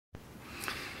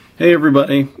Hey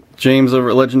everybody, James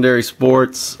over at Legendary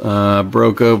Sports.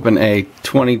 Broke open a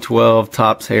 2012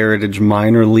 Topps Heritage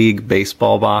Minor League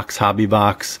Baseball box, hobby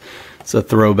box. It's a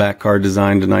throwback card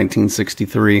designed in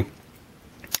 1963. It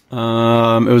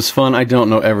was fun. I don't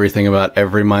know everything about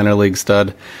every minor league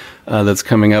stud that's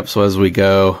coming up, so as we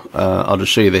go, I'll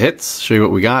just show you the hits, show you what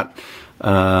we got,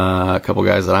 a couple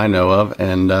guys that I know of,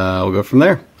 and we'll go from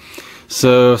there.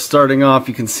 So starting off,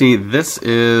 you can see this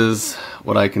is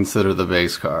what I consider the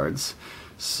base cards.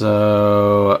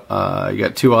 So you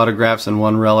got 2 autographs and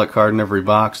 1 relic card in every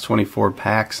box, 24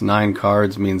 packs, 9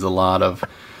 cards, means a lot of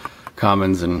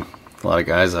commons and a lot of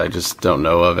guys I just don't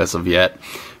know of as of yet.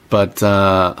 But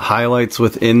highlights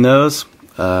within those,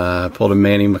 pulled a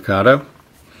Manny Machado.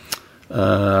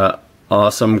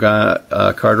 Awesome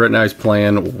guy, card right now. He's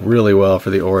playing really well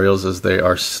for the Orioles as they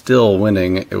are still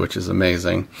winning, which is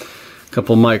amazing.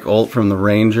 Couple Mike Olt from the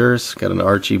Rangers, got an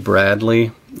Archie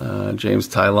Bradley, James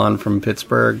Tylon from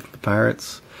Pittsburgh, the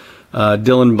Pirates,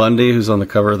 Dylan Bundy, who's on the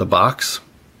cover of the box,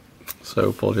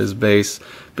 so pulled his base,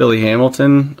 Billy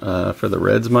Hamilton for the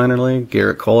Reds minor league,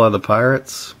 Garrett Cole out of the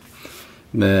Pirates,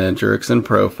 and then Jurickson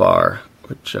Profar,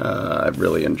 which I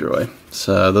really enjoy.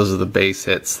 So those are the base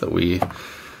hits that we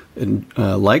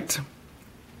liked.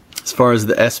 As far as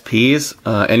the SPs,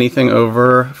 anything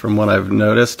over, from what I've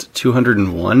noticed,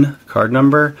 201 card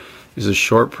number is a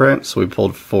short print, so we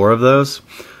pulled 4 of those,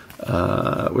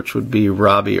 which would be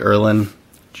Robbie Erlin,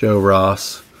 Joe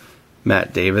Ross,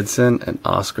 Matt Davidson, and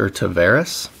Oscar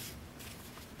Taveras.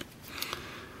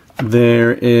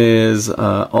 There is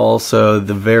also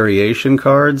the variation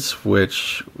cards,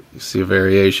 which you see a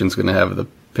variation is going to have the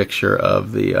picture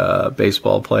of the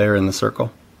baseball player in the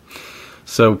circle.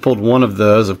 So pulled 1 of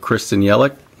those of Kristen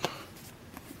Yelich,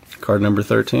 card number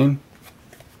 13.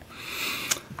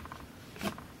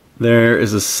 There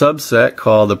is a subset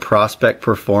called the Prospect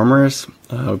Performers.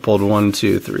 We pulled 1,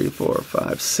 2, 3, 4,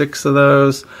 5, 6 of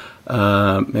those.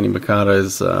 Manny Machado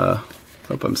is,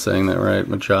 hope I'm saying that right,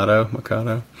 Machado.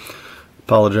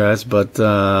 Apologize, but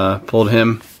pulled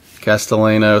him,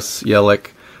 Castellanos, Yelich,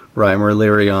 Reimer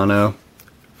Liriano,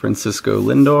 Francisco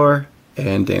Lindor,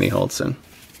 and Danny Hultzen.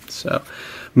 So,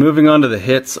 moving on to the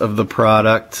hits of the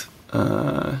product,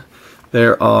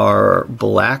 there are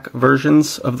black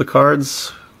versions of the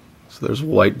cards. So there's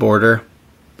white border,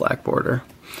 black border.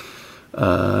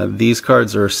 These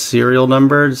cards are serial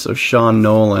numbered, so Sean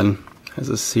Nolan has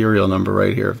a serial number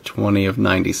right here of 20 of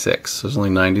 96. So there's only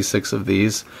 96 of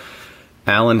these.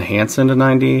 Alan Hansen to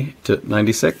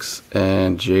 96,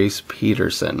 and Jace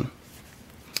Peterson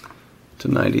to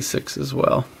 96 as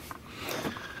well.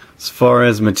 As far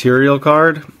as material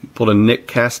card, pulled a Nick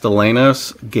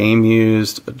Castellanos game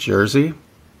used jersey,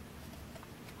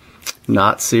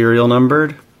 not serial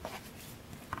numbered.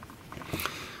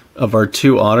 Of our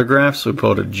 2 autographs, we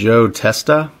pulled a Joe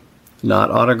Testa, not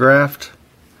autographed,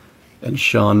 and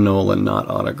Sean Nolan, not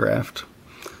autographed.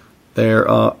 There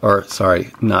are, or sorry,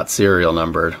 not serial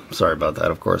numbered. Sorry about that.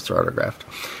 Of course, they're autographed.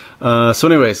 So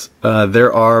anyways,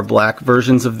 there are black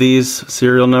versions of these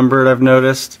serial numbered, I've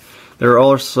noticed. There are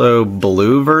also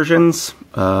blue versions,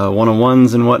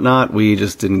 one-on-ones and whatnot. We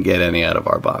just didn't get any out of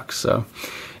our box. So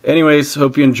anyways,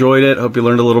 hope you enjoyed it. Hope you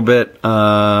learned a little bit.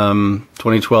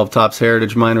 2012 Topps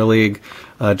Heritage Minor League.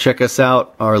 Check us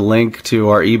out. Our link to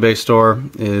our eBay store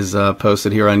is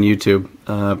posted here on YouTube.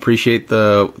 Appreciate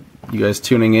you guys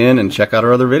tuning in, and check out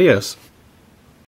our other videos.